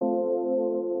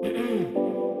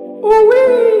Ooh-wee.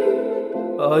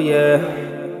 Oh yeah,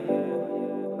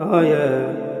 oh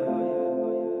yeah.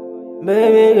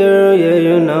 Baby girl, yeah,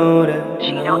 you know that.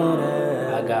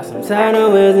 I got some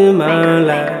tidal waves in my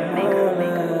life.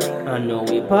 I know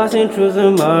we passing through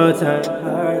some hard time,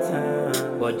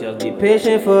 but just be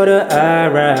patient for the I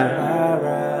ride.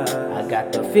 I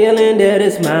got the feeling that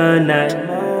it's my night.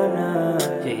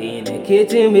 She in the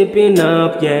kitchen whipping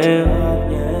up, yeah,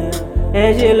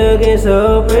 and she looking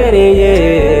so pretty,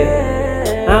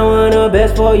 yeah. I want the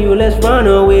best for you, let's run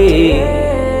away.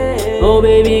 Oh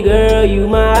baby girl, you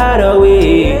my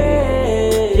hideaway.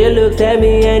 She looks at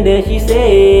me and then she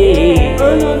say, I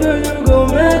know that you gon'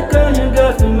 make her, you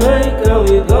got to make her.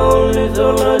 We gon' live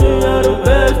so long, you are the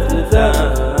best of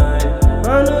time.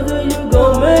 I know that you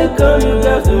gon' make her, you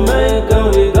got to make her.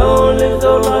 We gon' live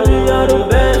so long, you are the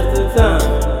best of time.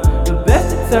 The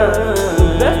best of time, the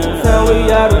best of time. We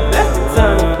are the best of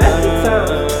time, the best of time,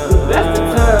 the best of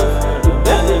time, the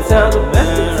best of time, the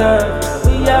best of time.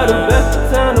 We are the best of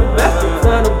time, the best of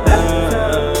time, the best of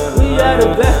time. We are the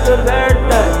best of everything.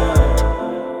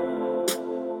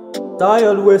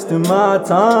 Tired wasting my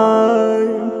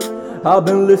time. I've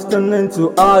been listening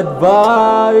to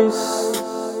advice,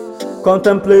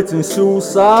 contemplating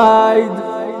suicide.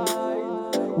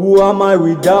 Who am I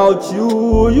without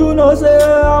you? You know say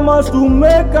I must to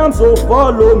make am, so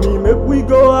follow me. Make we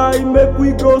go high, make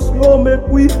we go slow, make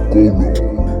we go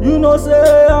low. You know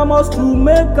say I must to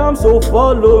make am, so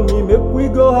follow me. Make we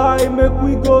go high, make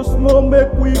we go slow,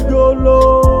 make we go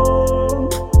low.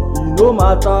 No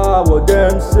matter what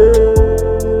them say,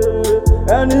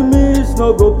 enemies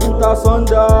no go put us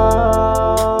under.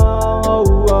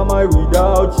 Who am I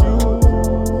without you?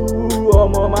 All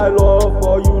my love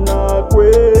for you not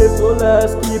quit. So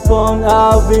let's keep on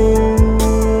having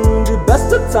the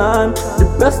best of time, the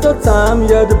best of time,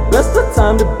 yeah, the best of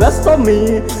time, the best of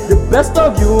me, the best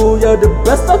of you, yeah, the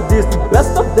best of this, the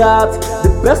best of that, the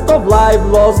best of life,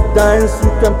 lost dance.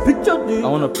 You can picture this. I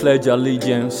wanna pledge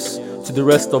allegiance to the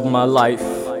rest of my life.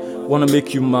 Wanna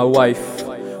make you my wife,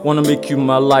 wanna make you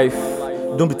my life.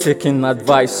 Don't be taking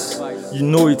advice, you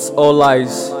know it's all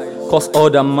lies. Cause all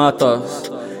that matters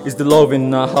is the love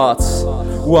in our hearts.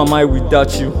 Who am I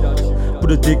without you?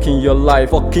 Put a dick in your life,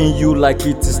 fucking you like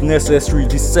it is necessary.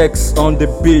 The sex on the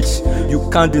beach, you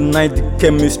can't deny the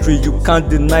chemistry. You can't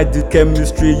deny the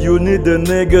chemistry. You need a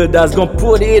nigga that's gonna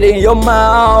put it in your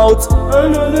mouth. I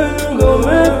know that you gon'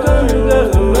 make her, you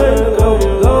got to make her. We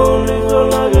gon' live so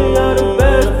long, you are the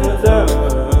best of time.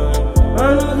 I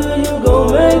know that you gon'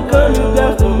 make her, you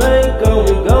got to make her.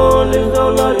 We gon' live so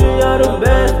long, you are the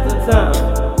best of time.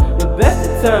 The best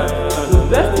of time, the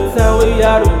best of time. We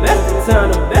are the best of time,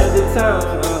 the best of time,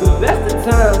 the best of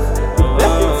times, the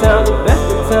best of time, the best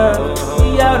of time. We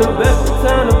are the best of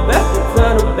time, the best of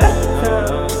time, the best of time.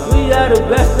 We are the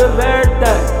best of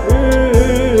everything.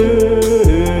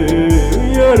 We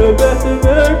are the best of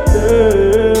everything.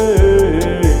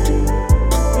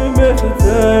 The best of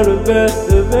time, the best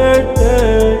of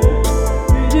everything.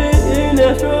 We just in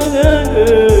that strong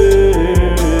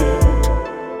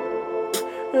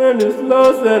and it's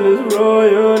lost and it's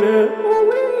royal.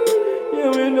 Yeah,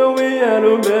 we know we are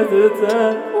the best of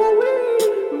time.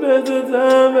 Best of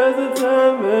time, best of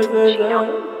time, best of time.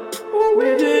 We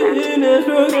just in that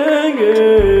strong and